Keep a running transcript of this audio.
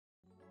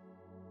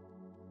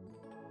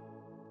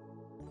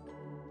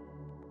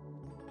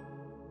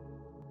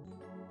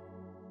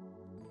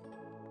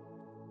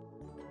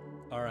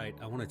All right,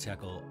 I want to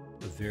tackle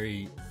a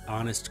very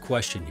honest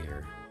question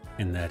here,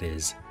 and that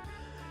is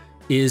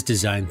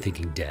design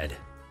thinking dead?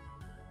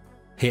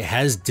 Hey,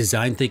 has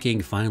design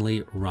thinking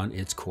finally run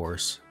its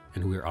course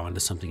and we're on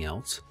to something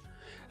else?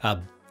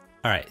 Uh,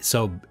 all right,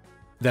 so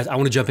I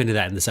want to jump into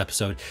that in this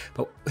episode.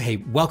 But hey,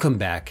 welcome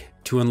back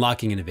to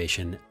Unlocking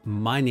Innovation.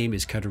 My name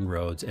is Kedron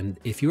Rhodes, and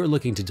if you are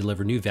looking to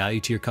deliver new value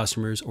to your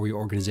customers or your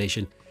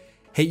organization,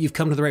 hey, you've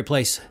come to the right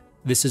place.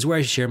 This is where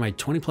I share my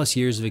 20 plus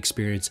years of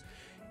experience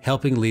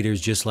helping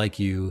leaders just like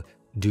you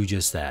do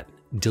just that,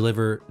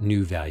 deliver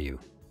new value.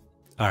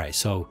 All right,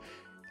 so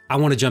I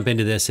want to jump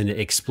into this and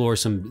explore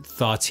some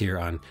thoughts here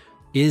on,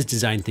 is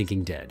design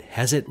thinking dead?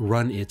 Has it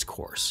run its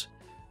course?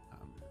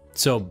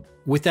 So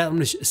with that, I'm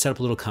going to set up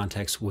a little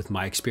context with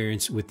my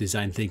experience with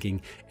design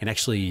thinking and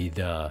actually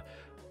the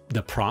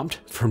prompt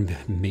for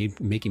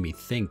making me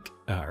think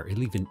or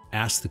even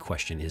ask the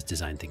question, is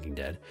design thinking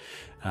dead?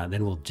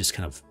 Then we'll just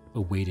kind of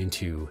wade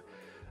into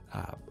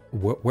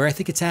where I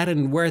think it's at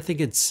and where I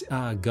think it's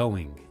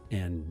going,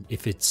 and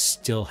if it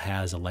still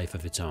has a life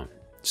of its own.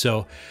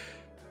 So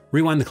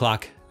rewind the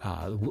clock,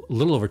 a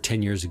little over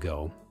 10 years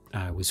ago,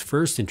 I was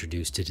first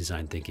introduced to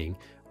design thinking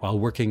while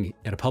working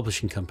at a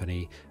publishing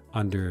company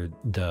under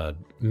the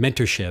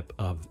mentorship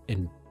of a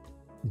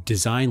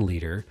design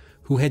leader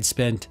who had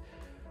spent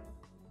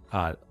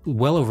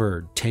well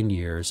over 10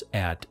 years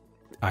at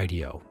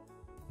IDEO.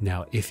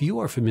 Now, if you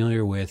are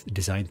familiar with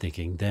design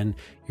thinking, then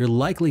you're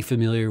likely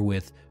familiar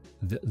with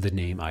the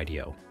name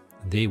IDEO.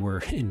 They were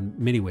in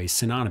many ways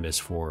synonymous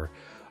for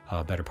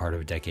a better part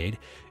of a decade,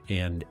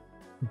 and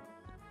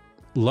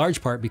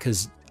large part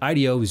because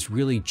IDEO is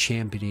really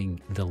championing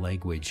the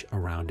language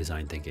around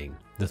design thinking,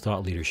 the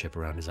thought leadership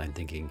around design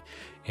thinking,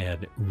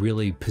 and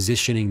really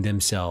positioning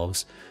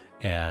themselves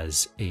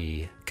as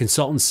a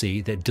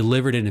consultancy that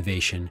delivered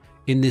innovation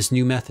in this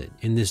new method,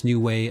 in this new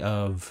way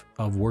of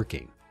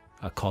working,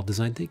 called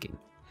design thinking.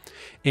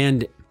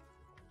 And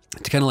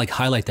to kind of like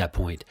highlight that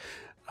point,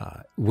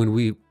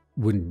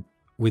 when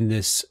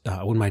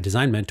my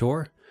design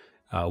mentor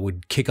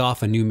would kick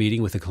off a new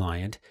meeting with a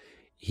client,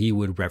 he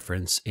would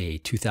reference a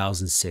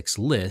 2006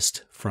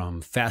 list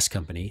from Fast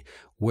Company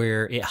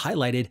where it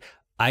highlighted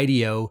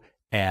IDEO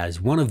as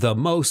one of the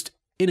most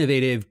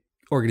innovative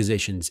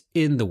organizations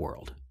in the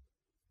world.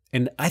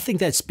 And I think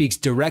that speaks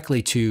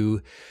directly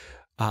to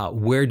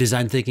where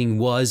design thinking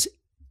was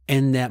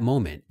in that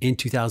moment, in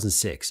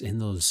 2006, in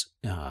those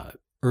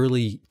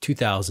early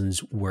 2000s,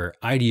 where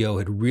IDEO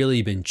had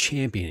really been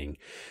championing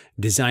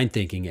design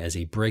thinking as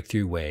a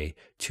breakthrough way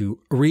to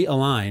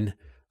realign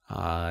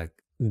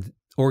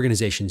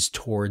organizations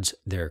towards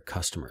their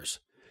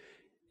customers.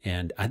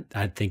 And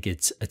I think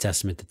it's a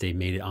testament that they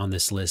made it on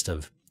this list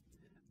of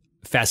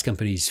Fast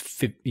Company's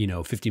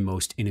 50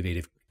 most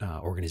innovative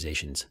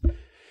organizations.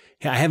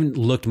 I haven't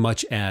looked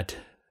much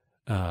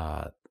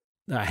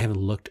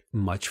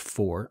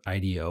for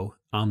IDEO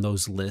on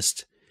those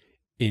lists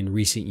in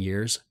recent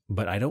years,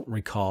 but I don't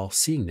recall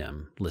seeing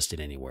them listed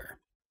anywhere.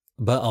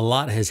 But a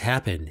lot has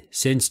happened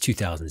since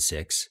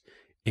 2006,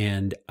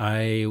 and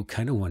I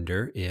kind of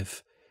wonder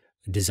if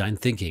design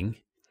thinking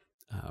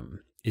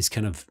is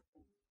kind of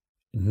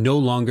no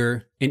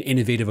longer an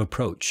innovative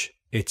approach.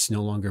 It's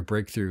no longer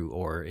breakthrough,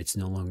 or it's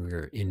no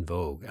longer in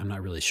vogue. I'm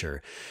not really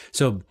sure.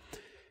 So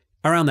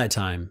around that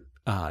time,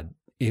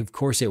 of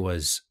course, it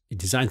was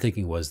design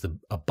thinking was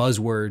a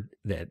buzzword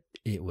that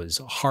it was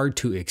hard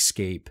to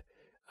escape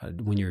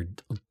when you're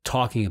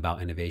talking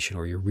about innovation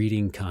or you're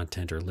reading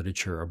content or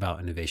literature about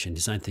innovation.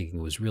 Design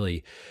thinking was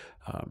really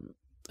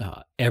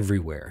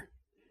everywhere,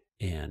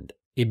 and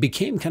it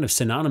became kind of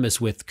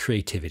synonymous with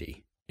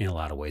creativity in a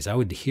lot of ways. I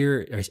would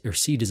hear or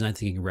see design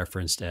thinking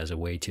referenced as a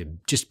way to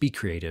just be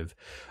creative,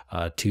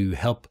 to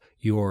help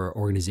your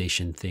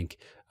organization think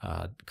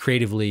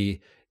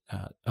creatively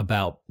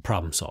about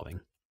problem solving.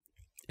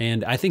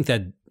 And I think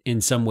that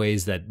in some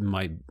ways that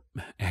might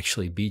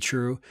actually be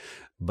true,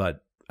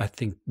 but I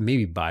think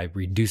maybe by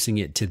reducing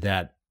it to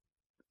that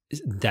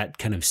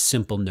kind of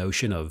simple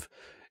notion of,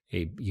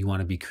 hey, you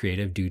want to be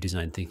creative, do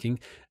design thinking,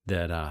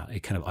 that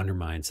it kind of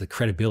undermines the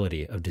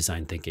credibility of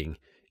design thinking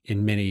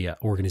in many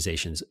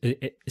organizations,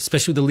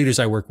 especially the leaders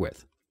I work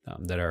with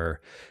that are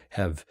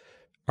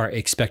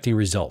expecting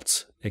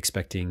results,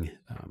 expecting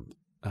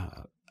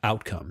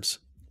outcomes.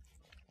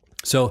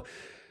 So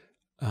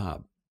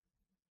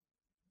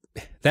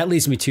that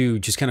leads me to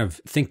just kind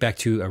of think back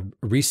to a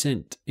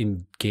recent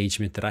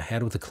engagement that I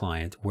had with a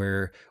client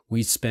where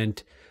we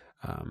spent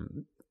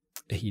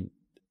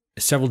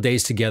several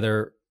days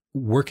together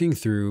working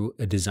through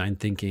a design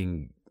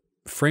thinking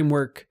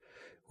framework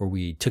where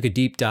we took a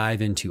deep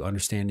dive into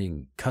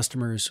understanding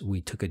customers.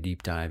 We took a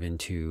deep dive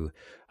into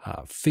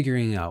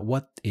figuring out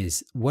what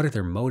are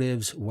their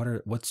motives,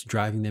 what's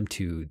driving them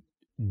to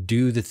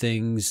do the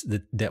things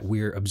that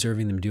we're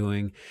observing them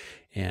doing,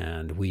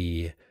 and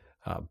we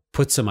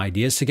put some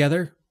ideas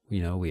together.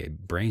 We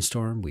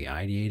brainstormed, we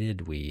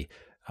ideated, we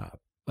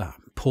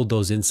pulled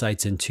those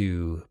insights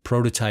into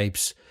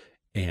prototypes,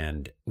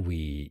 and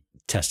we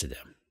tested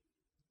them.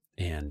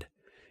 And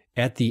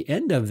at the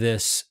end of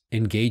this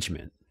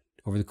engagement,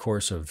 over the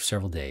course of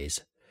several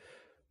days,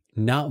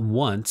 not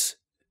once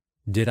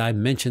did I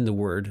mention the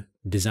word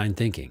design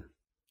thinking.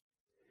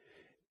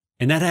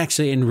 And that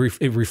actually, in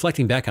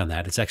reflecting back on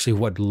that, it's actually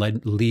what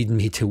led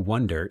me to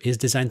wonder, is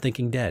design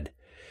thinking dead?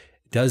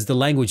 Does the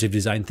language of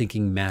design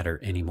thinking matter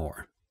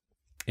anymore?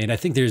 And I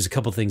think there's a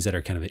couple things that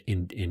are kind of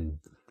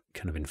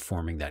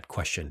informing that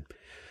question.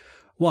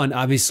 One,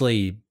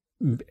 obviously,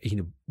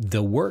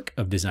 the work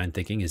of design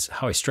thinking is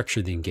how I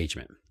structure the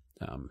engagement.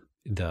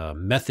 The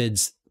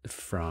methods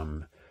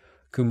from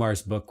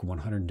Kumar's book,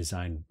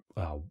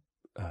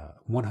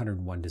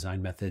 101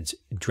 Design Methods,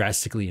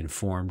 drastically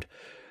informed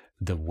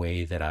the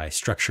way that I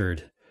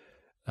structured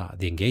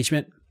the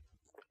engagement.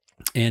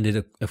 And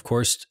it, of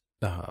course,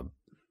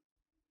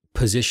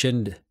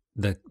 positioned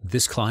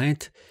this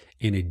client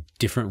in a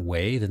different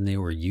way than they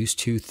were used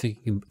to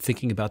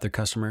thinking about their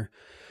customer.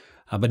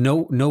 But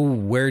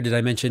nowhere did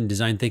I mention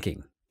design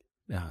thinking.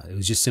 It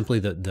was just simply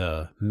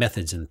the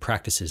methods and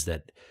practices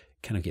that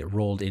kind of get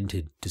rolled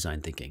into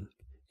design thinking.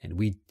 And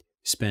we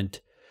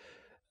spent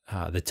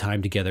the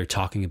time together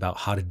talking about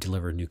how to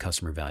deliver new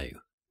customer value.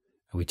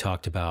 And we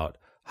talked about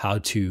how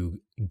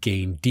to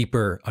gain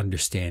deeper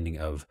understanding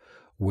of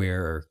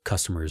where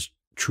customers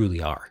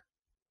truly are.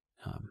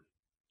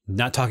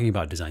 Not talking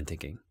about design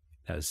thinking.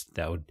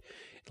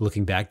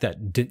 Looking back,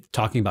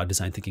 talking about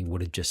design thinking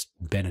would have just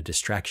been a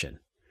distraction.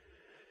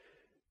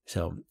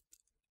 So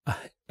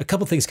a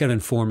couple things kind of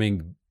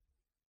informing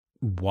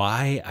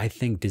why I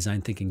think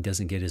design thinking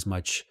doesn't get as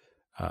much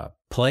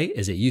play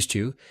as it used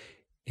to.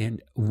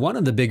 And one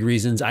of the big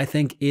reasons, I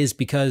think, is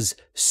because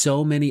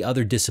so many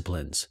other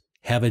disciplines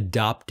have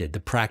adopted the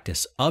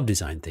practice of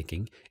design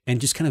thinking and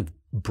just kind of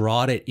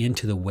brought it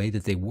into the way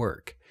that they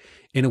work,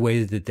 in a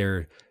way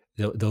that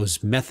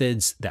those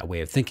methods, that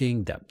way of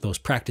thinking, those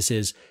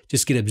practices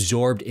just get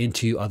absorbed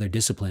into other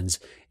disciplines,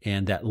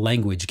 and that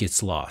language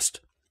gets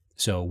lost.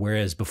 So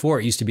whereas before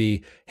it used to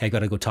be, hey, I got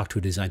to go talk to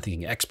a design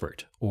thinking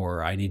expert,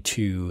 or I need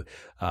to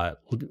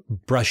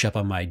brush up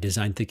on my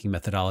design thinking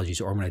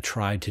methodologies, or I'm going to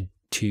try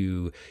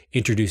to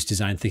introduce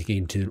design thinking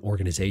into an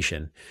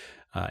organization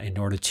in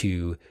order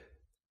to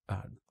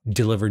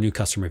deliver new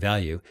customer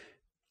value.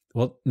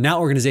 Well,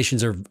 now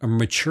organizations are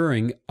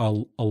maturing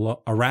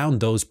around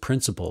those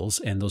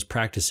principles and those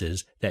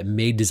practices that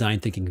made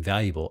design thinking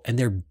valuable, and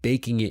they're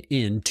baking it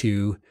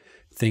into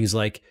things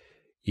like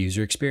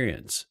user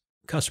experience,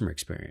 customer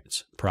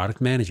experience,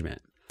 product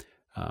management.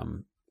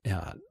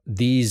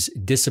 These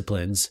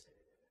disciplines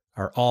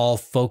are all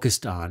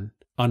focused on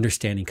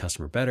understanding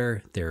customer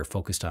better. They're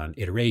focused on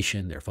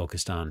iteration. They're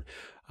focused on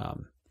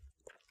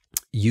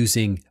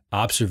using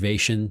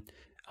observation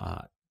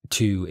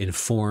to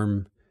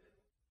inform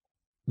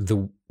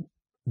the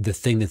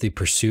thing that they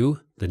pursue,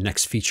 the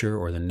next feature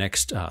or the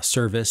next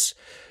service.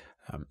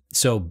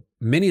 So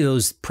many of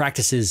those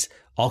practices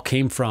all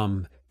came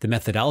from the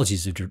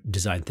methodologies of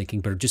design thinking,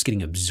 but are just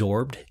getting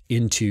absorbed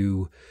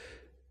into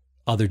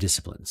other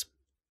disciplines.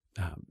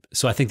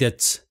 So I think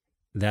that's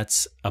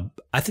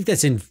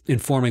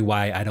informing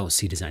why I don't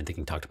see design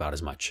thinking talked about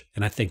as much.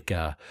 And I think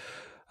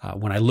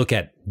when I look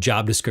at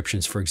job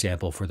descriptions, for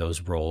example, for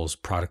those roles,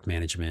 product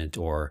management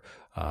or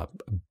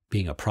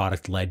being a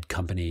product-led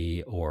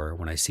company, or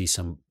when I see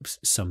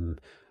someone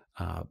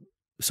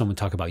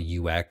talk about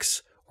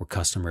UX or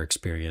customer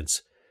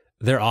experience,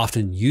 they're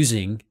often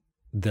using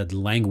the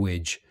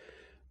language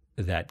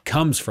that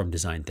comes from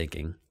design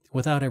thinking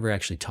without ever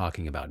actually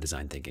talking about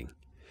design thinking.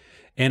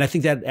 And I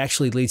think that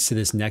actually leads to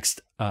this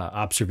next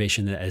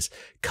observation, that as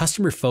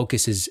customer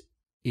focus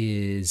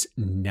is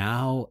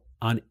now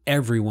on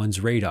everyone's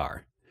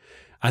radar.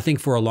 I think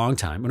for a long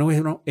time,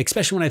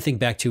 especially when I think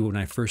back to when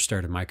I first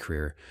started my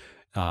career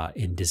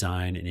in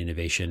design and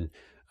innovation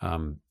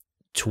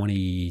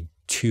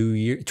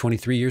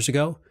 23 years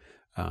ago,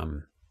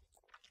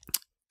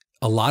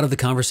 a lot of the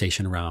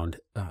conversation around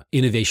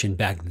innovation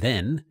back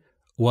then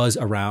was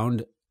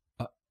around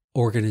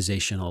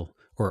organizational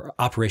or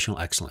operational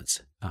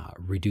excellence,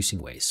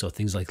 reducing waste. So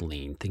things like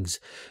lean, things,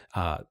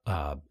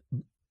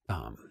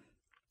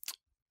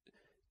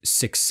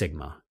 Six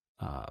Sigma,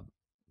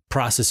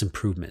 process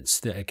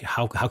improvements.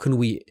 How can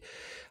we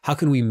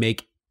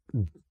make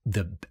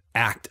the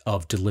act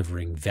of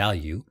delivering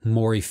value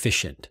more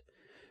efficient?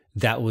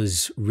 That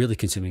was really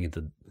consuming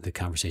the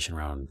conversation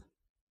around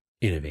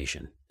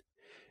innovation.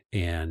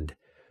 And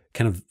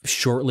kind of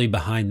shortly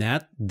behind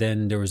that,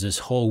 then there was this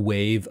whole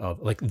wave of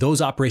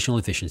those operational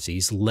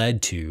efficiencies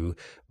led to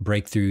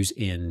breakthroughs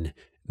in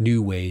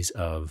new ways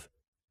of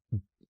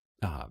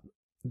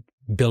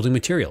building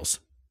materials.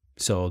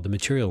 So the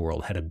material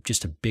world had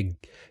just a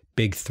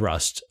big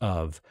thrust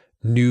of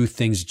new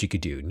things that you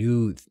could do,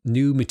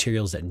 new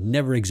materials that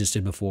never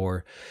existed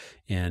before.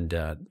 And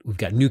we've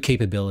got new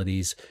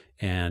capabilities,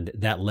 and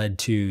that led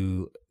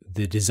to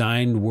the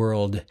design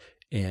world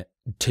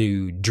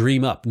to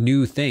dream up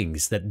new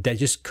things that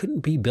just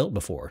couldn't be built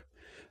before.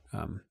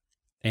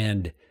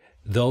 And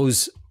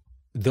those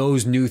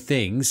new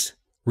things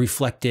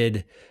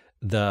reflected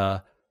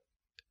the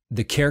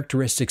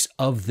characteristics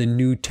of the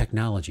new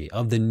technology,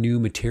 of the new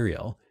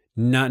material,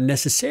 not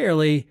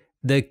necessarily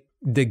the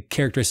the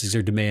characteristics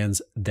or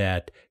demands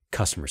that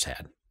customers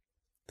had.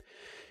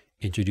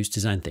 Introduce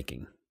design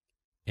thinking.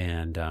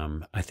 And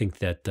I think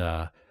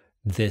that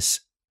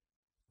this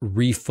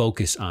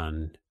refocus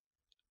on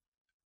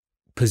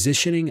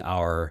positioning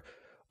our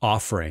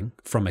offering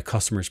from a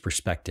customer's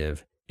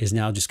perspective is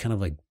now just kind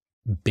of like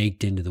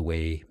baked into the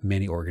way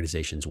many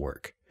organizations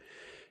work.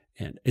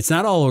 And it's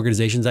not all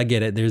organizations. I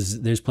get it.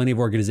 There's plenty of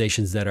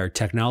organizations that are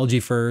technology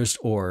first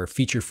or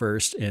feature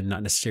first and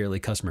not necessarily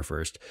customer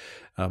first.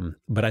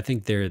 But I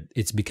think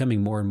it's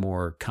becoming more and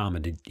more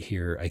common to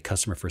hear a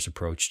customer first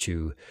approach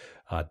to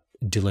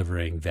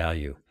delivering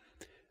value.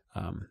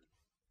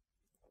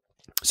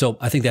 So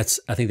I think that's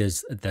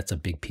a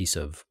big piece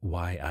of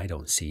why I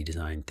don't see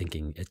design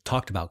thinking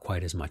talked about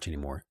quite as much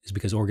anymore, is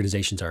because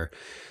organizations are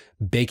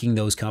baking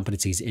those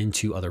competencies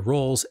into other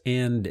roles,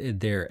 and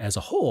they're, as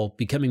a whole,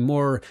 becoming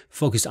more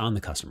focused on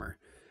the customer.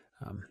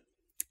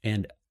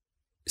 And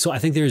so I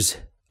think there's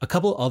a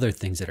couple other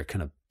things that are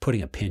kind of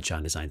putting a pinch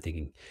on design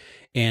thinking.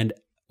 And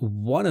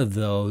one of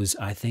those,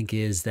 I think,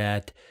 is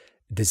that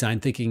design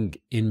thinking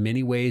in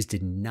many ways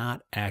did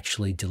not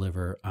actually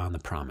deliver on the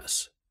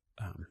promise.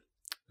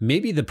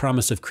 Maybe the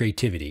promise of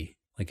creativity,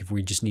 like if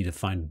we just need to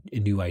find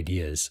new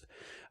ideas.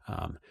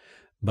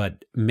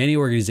 But many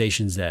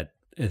organizations that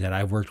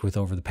I've worked with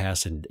over the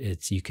past, and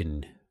you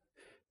can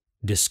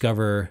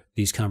discover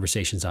these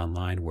conversations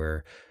online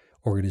where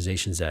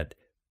organizations that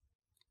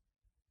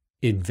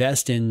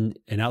invest in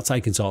an outside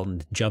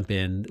consultant, jump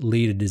in,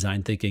 lead a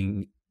design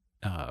thinking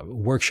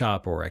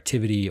workshop or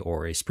activity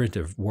or a sprint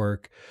of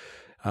work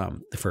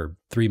for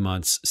 3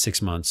 months,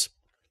 6 months,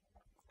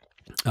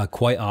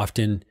 quite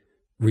often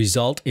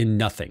result in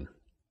nothing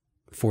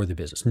for the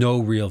business, no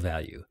real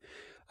value.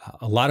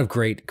 A lot of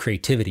great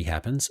creativity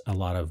happens, a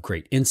lot of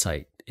great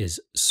insight is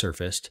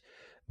surfaced,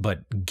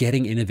 but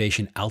getting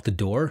innovation out the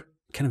door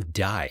kind of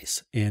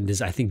dies. And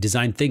I think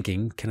design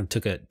thinking kind of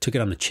took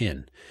it on the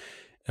chin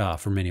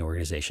for many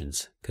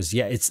organizations, because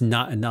it's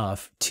not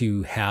enough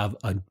to have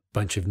a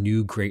bunch of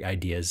new great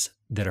ideas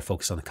that are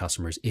focused on the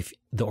customers if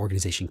the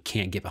organization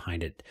can't get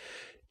behind it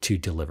to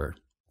deliver.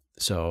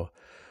 So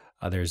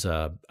I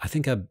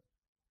think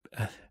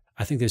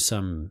there's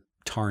some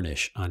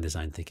tarnish on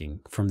design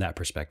thinking from that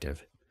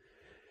perspective.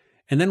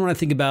 And then when I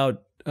think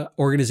about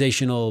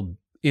organizational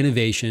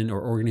innovation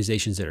or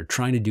organizations that are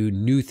trying to do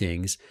new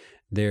things,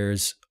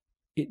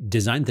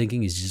 design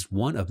thinking is just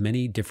one of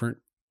many different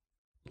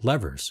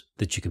levers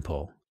that you can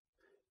pull.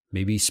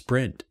 Maybe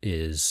sprint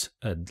is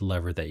a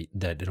lever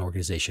that an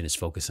organization is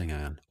focusing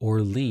on,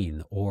 or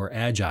lean, or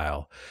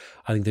agile.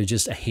 I think there's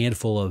just a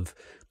handful of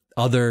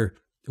other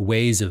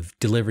ways of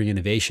delivering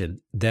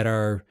innovation that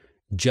are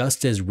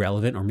just as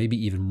relevant, or maybe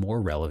even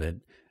more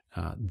relevant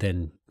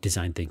than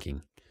design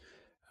thinking.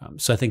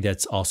 So I think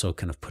that's also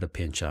kind of put a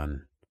pinch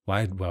on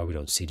why we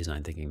don't see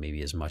design thinking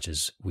maybe as much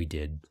as we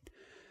did,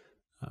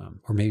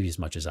 or maybe as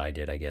much as I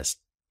did, I guess,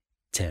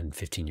 10,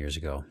 15 years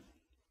ago.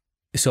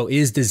 So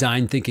is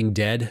design thinking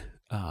dead?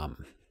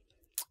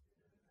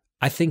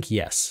 I think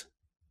yes.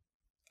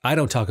 I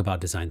don't talk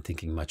about design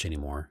thinking much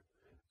anymore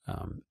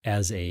when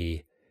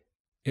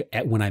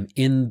I'm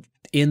in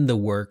the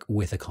work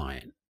with a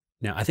client.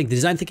 Now, I think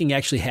design thinking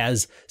actually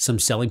has some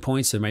selling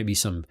points. There might be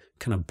some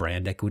kind of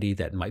brand equity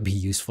that might be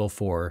useful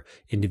for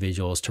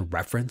individuals to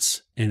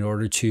reference in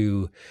order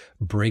to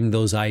bring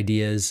those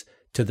ideas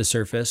to the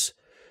surface.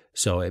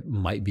 So it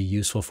might be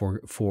useful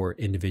for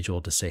individual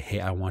to say,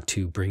 hey, I want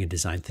to bring a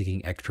design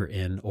thinking expert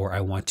in, or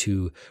I want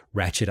to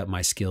ratchet up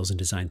my skills in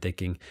design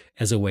thinking,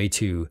 as a way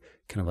to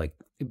kind of like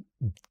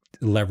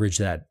leverage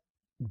that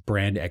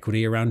brand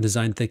equity around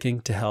design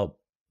thinking to help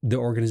the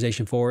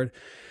organization forward.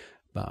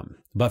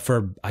 But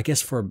for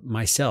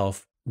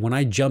myself, when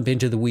I jump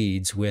into the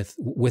weeds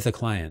with a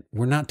client,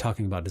 we're not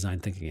talking about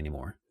design thinking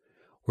anymore.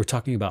 We're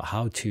talking about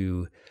how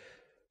to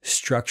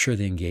structure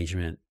the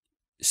engagement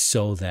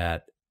so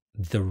that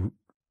the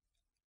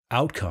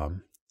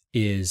outcome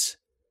is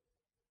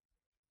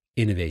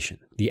innovation.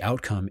 The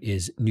outcome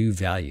is new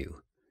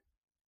value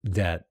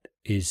that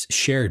is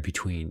shared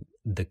between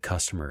the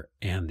customer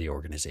and the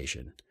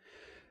organization.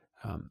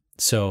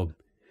 So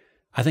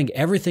I think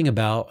everything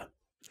about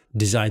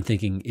design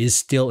thinking is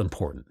still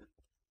important.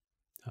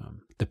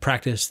 The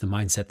practice, the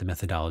mindset, the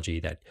methodology,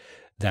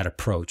 that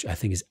approach, I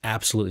think, is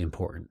absolutely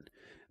important.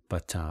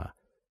 But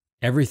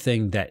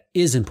everything that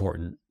is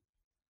important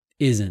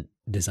isn't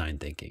design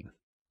thinking.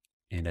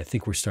 And I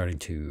think we're starting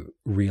to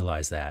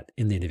realize that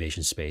in the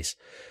innovation space.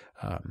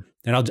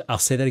 And I'll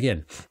say that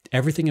again.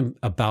 Everything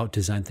about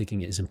design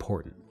thinking is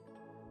important,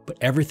 but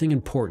everything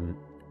important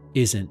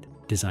isn't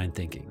design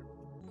thinking.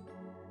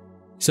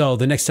 So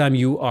the next time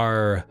you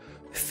are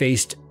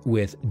faced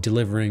with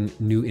delivering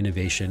new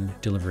innovation,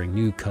 delivering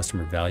new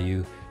customer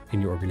value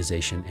in your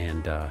organization,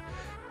 and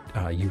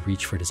you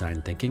reach for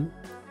design thinking,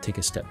 take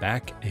a step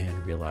back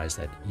and realize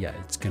that,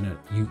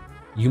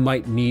 you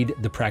might need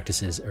the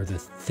practices or the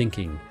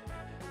thinking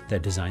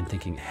that design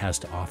thinking has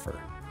to offer,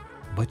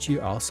 but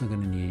you're also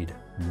going to need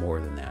more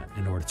than that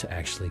in order to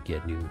actually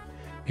get new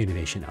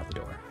innovation out the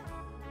door.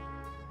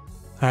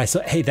 All right,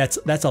 so hey, that's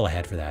all I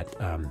had for that.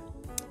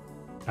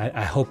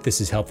 I hope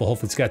this is helpful.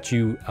 Hopefully it's got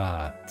you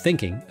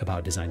thinking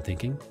about design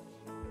thinking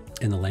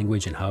and the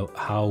language and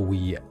how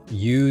we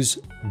use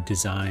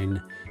design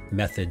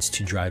methods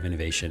to drive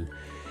innovation.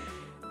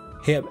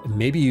 Hey,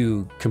 maybe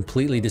you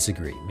completely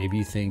disagree. Maybe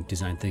you think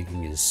design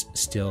thinking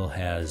still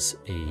has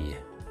a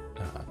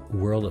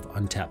world of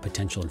untapped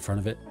potential in front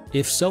of it.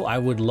 If so, I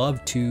would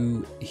love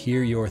to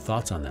hear your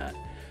thoughts on that.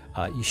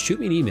 You shoot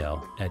me an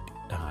email at,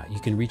 you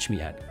can reach me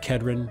at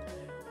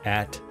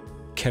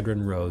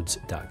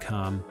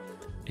kedron@kedronrhodes.com.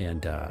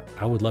 And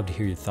I would love to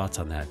hear your thoughts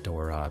on that,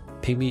 or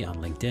ping me on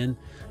LinkedIn,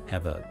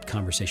 have a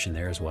conversation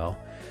there as well.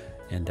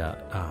 And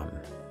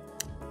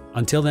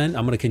until then,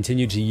 I'm going to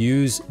continue to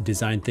use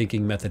design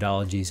thinking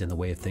methodologies and the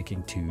way of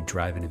thinking to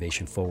drive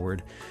innovation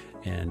forward,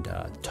 and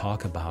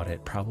talk about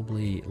it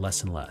probably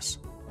less and less.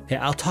 Hey,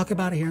 I'll talk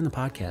about it here on the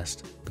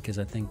podcast because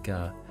I think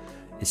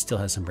it still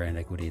has some brand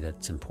equity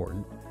that's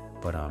important.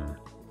 But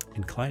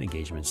in client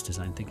engagements,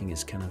 design thinking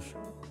is kind of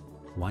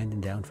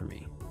winding down for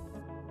me.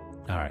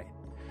 All right.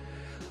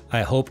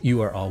 I hope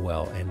you are all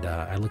well, and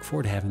I look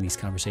forward to having these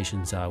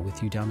conversations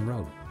with you down the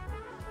road.